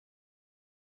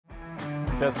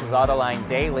This is Autoline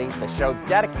Daily, the show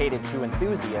dedicated to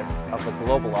enthusiasts of the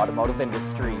global automotive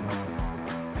industry.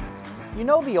 You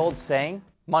know the old saying,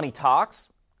 money talks?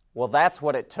 Well, that's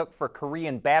what it took for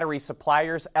Korean battery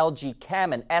suppliers LG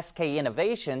Chem and SK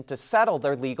Innovation to settle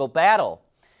their legal battle.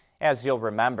 As you'll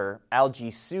remember,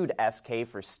 LG sued SK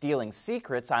for stealing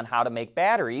secrets on how to make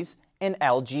batteries, and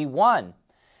LG won.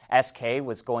 SK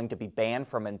was going to be banned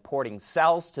from importing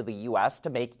cells to the U.S. to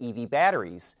make EV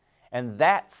batteries. And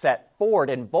that set Ford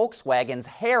and Volkswagen's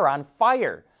hair on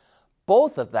fire.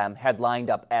 Both of them had lined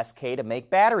up SK to make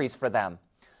batteries for them.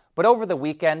 But over the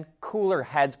weekend, cooler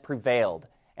heads prevailed,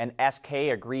 and SK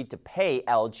agreed to pay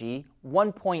LG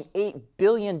 $1.8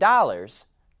 billion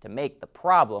to make the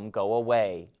problem go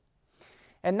away.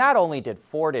 And not only did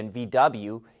Ford and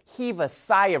VW heave a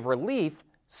sigh of relief,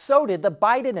 so did the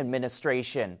Biden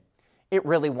administration. It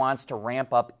really wants to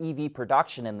ramp up EV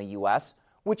production in the U.S.,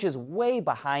 which is way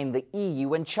behind the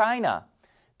EU and China.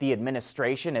 The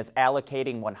administration is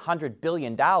allocating $100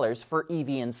 billion for EV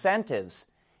incentives.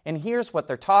 And here's what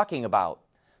they're talking about.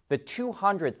 The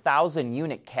 200,000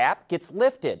 unit cap gets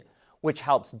lifted, which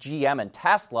helps GM and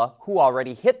Tesla, who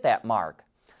already hit that mark.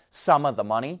 Some of the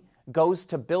money goes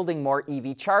to building more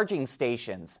EV charging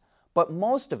stations, but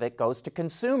most of it goes to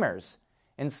consumers.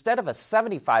 Instead of a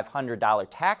 $7,500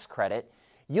 tax credit,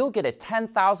 you'll get a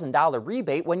 $10,000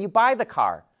 rebate when you buy the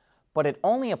car, but it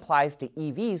only applies to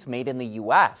EVs made in the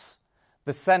U.S.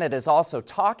 The Senate is also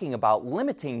talking about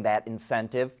limiting that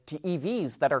incentive to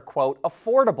EVs that are, quote,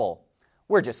 affordable.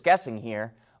 We're just guessing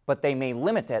here, but they may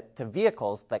limit it to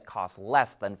vehicles that cost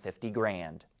less than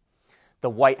 $50,000. The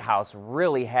White House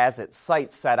really has its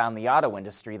sights set on the auto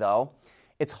industry, though.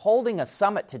 It's holding a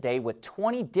summit today with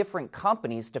 20 different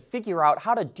companies to figure out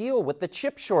how to deal with the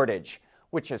chip shortage,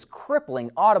 which is crippling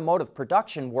automotive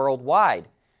production worldwide.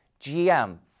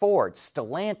 GM, Ford,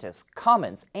 Stellantis,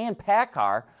 Cummins, and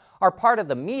PACCAR are part of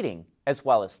the meeting, as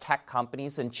well as tech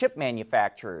companies and chip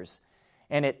manufacturers.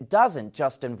 And it doesn't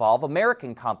just involve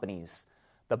American companies.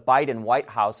 The Biden White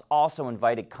House also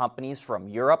invited companies from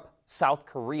Europe, South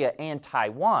Korea, and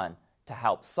Taiwan to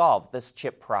help solve this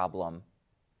chip problem.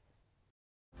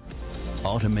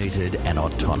 Automated and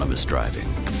autonomous driving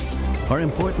are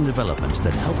important developments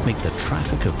that help make the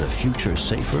traffic of the future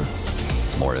safer,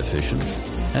 more efficient,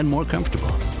 and more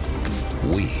comfortable.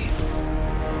 We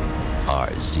are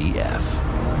ZF.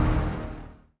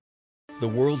 The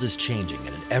world is changing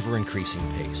at an ever-increasing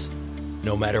pace.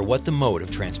 No matter what the mode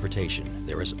of transportation,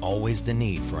 there is always the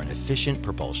need for an efficient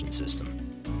propulsion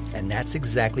system. And that's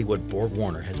exactly what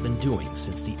BorgWarner has been doing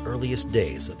since the earliest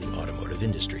days of the automotive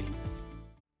industry.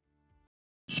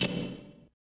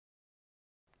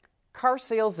 Car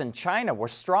sales in China were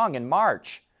strong in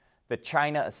March. The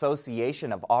China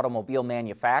Association of Automobile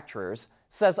Manufacturers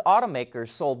says automakers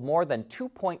sold more than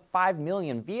 2.5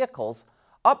 million vehicles,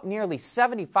 up nearly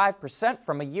 75%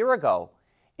 from a year ago.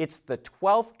 It's the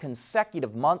 12th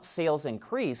consecutive month sales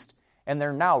increased, and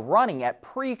they're now running at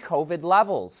pre-COVID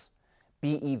levels.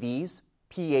 BEVs,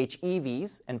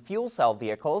 PHEVs, and fuel cell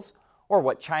vehicles, or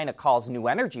what China calls new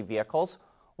energy vehicles,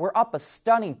 were up a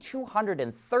stunning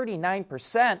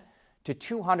 239% to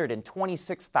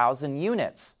 226,000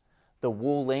 units. The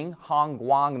Wuling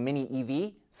Hongguang Mini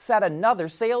EV set another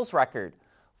sales record.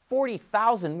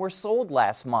 40,000 were sold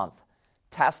last month.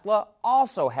 Tesla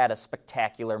also had a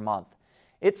spectacular month.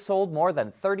 It sold more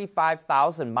than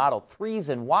 35,000 Model 3s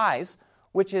and Ys,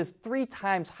 which is 3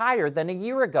 times higher than a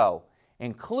year ago,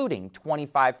 including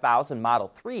 25,000 Model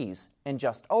 3s and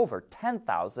just over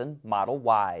 10,000 Model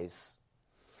Ys.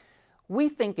 We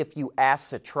think if you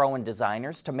ask Citroën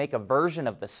designers to make a version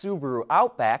of the Subaru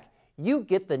Outback, you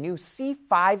get the new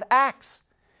C5X.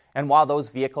 And while those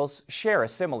vehicles share a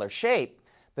similar shape,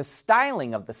 the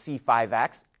styling of the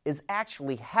C5X is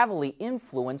actually heavily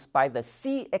influenced by the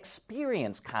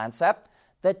C-Experience concept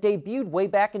that debuted way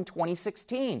back in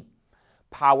 2016.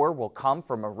 Power will come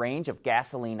from a range of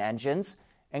gasoline engines,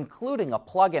 including a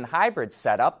plug-in hybrid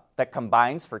setup that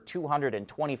combines for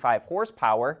 225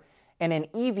 horsepower and an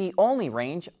EV-only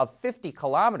range of 50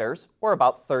 kilometers or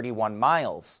about 31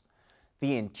 miles.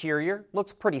 The interior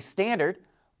looks pretty standard,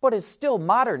 but is still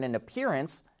modern in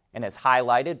appearance and is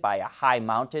highlighted by a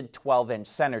high-mounted 12-inch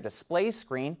center display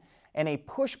screen and a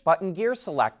push-button gear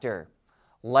selector.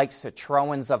 Like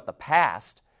Citroëns of the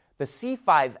past, the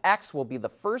C5X will be the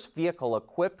first vehicle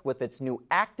equipped with its new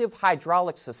active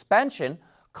hydraulic suspension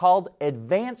called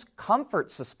Advanced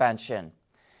Comfort Suspension.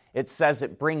 It says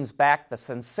it brings back the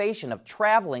sensation of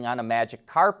traveling on a magic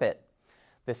carpet.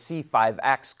 The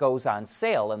C5X goes on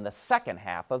sale in the second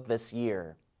half of this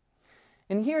year.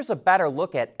 And here's a better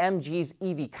look at MG's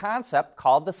EV concept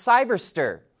called the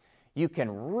Cyberster. You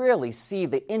can really see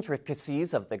the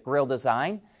intricacies of the grille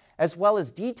design, as well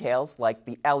as details like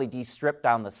the LED strip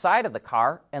down the side of the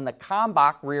car and the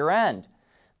Kalmbach rear end.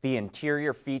 The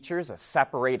interior features a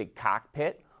separated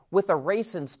cockpit with a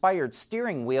race-inspired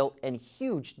steering wheel and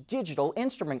huge digital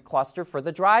instrument cluster for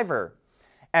the driver.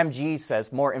 MG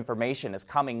says more information is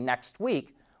coming next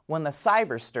week when the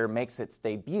Cyberster makes its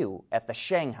debut at the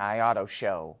Shanghai Auto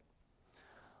Show.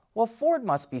 Well, Ford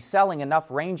must be selling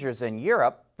enough Rangers in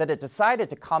Europe that it decided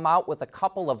to come out with a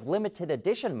couple of limited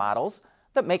edition models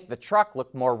that make the truck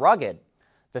look more rugged.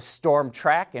 The Storm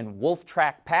Track and Wolf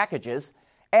Track packages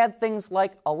add things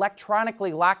like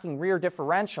electronically locking rear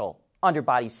differential,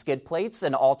 underbody skid plates,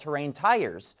 and all-terrain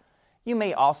tires. You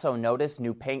may also notice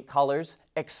new paint colors,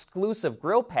 exclusive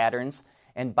grille patterns,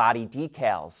 and body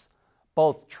decals.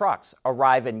 Both trucks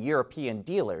arrive in European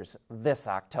dealers this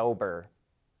October.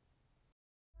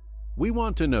 We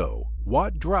want to know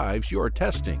what drives your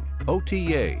testing.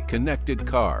 OTA, connected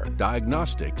car,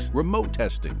 diagnostics, remote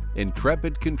testing.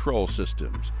 Intrepid Control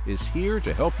Systems is here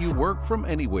to help you work from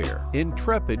anywhere.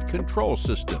 Intrepid Control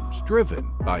Systems, driven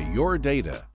by your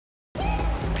data.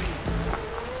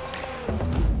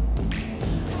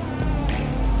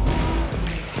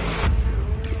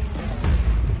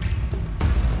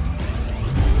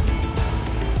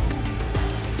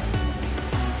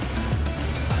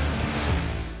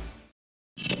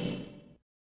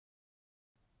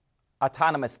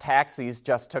 Autonomous taxis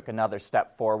just took another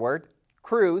step forward.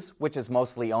 Cruise, which is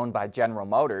mostly owned by General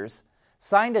Motors,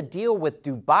 signed a deal with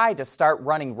Dubai to start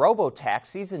running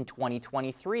robo-taxis in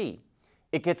 2023.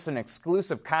 It gets an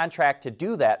exclusive contract to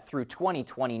do that through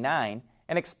 2029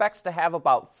 and expects to have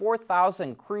about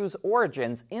 4,000 Cruise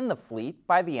Origins in the fleet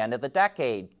by the end of the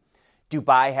decade.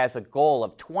 Dubai has a goal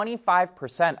of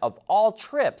 25% of all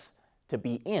trips to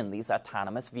be in these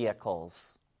autonomous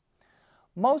vehicles.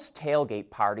 Most tailgate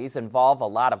parties involve a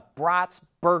lot of brats,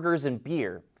 burgers, and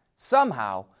beer.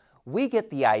 Somehow, we get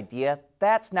the idea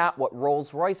that's not what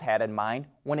Rolls-Royce had in mind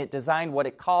when it designed what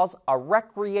it calls a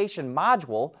recreation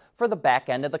module for the back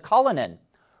end of the Cullinan.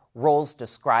 Rolls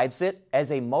describes it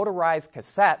as a motorized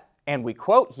cassette, and we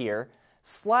quote here,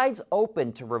 slides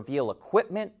open to reveal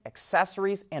equipment,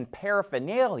 accessories, and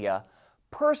paraphernalia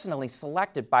personally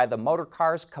selected by the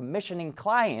motorcar's commissioning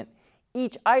client,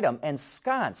 each item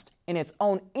ensconced in its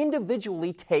own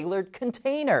individually tailored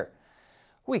container.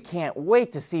 We can't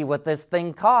wait to see what this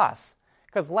thing costs,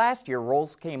 because last year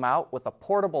Rolls came out with a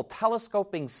portable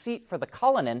telescoping seat for the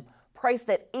Cullinan priced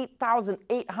at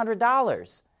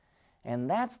 $8,800. And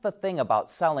that's the thing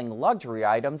about selling luxury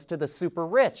items to the super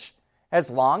rich. As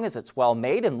long as it's well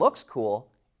made and looks cool,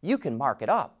 you can mark it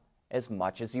up as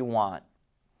much as you want.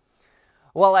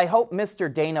 Well, I hope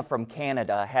Mr. Dana from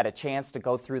Canada had a chance to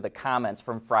go through the comments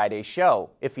from Friday's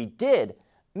show. If he did,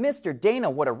 Mr. Dana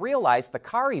would have realized the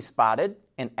car he spotted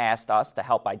and asked us to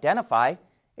help identify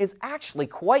is actually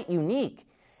quite unique.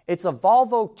 It's a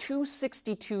Volvo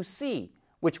 262C,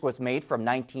 which was made from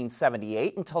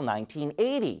 1978 until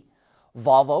 1980.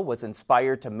 Volvo was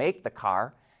inspired to make the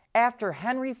car after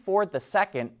Henry Ford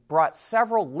II brought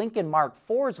several Lincoln Mark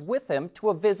IVs with him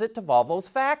to a visit to Volvo's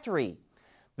factory.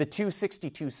 The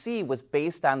 262C was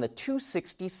based on the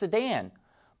 260 sedan,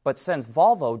 but since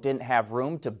Volvo didn't have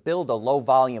room to build a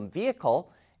low-volume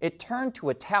vehicle, it turned to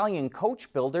Italian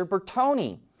coach builder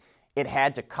Bertoni. It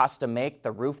had to custom make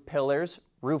the roof pillars,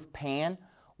 roof pan,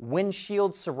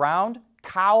 windshield surround,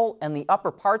 cowl, and the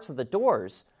upper parts of the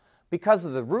doors, because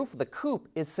the roof of the coupe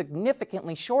is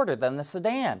significantly shorter than the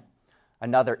sedan.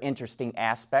 Another interesting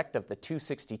aspect of the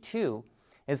 262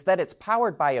 is that it's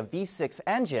powered by a V6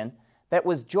 engine that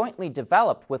was jointly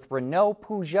developed with Renault,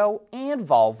 Peugeot, and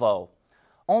Volvo.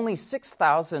 Only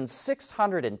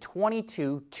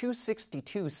 6,622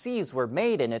 262Cs were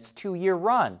made in its 2-year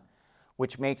run,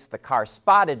 which makes the car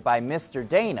spotted by Mr.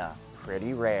 Dana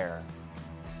pretty rare.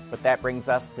 But that brings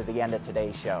us to the end of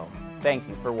today's show. Thank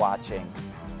you for watching.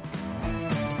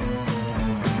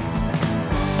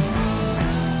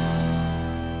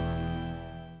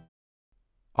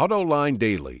 AutoLine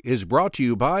Daily is brought to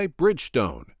you by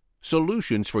Bridgestone,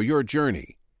 solutions for your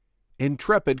journey.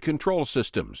 Intrepid Control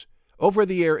Systems,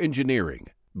 over-the-air engineering,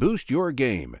 boost your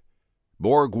game.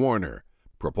 Borg Warner,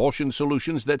 propulsion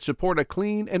solutions that support a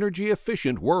clean,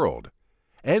 energy-efficient world.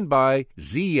 And by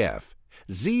ZF.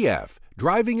 ZF,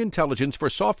 driving intelligence for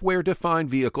software-defined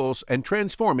vehicles and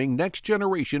transforming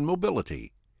next-generation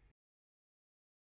mobility.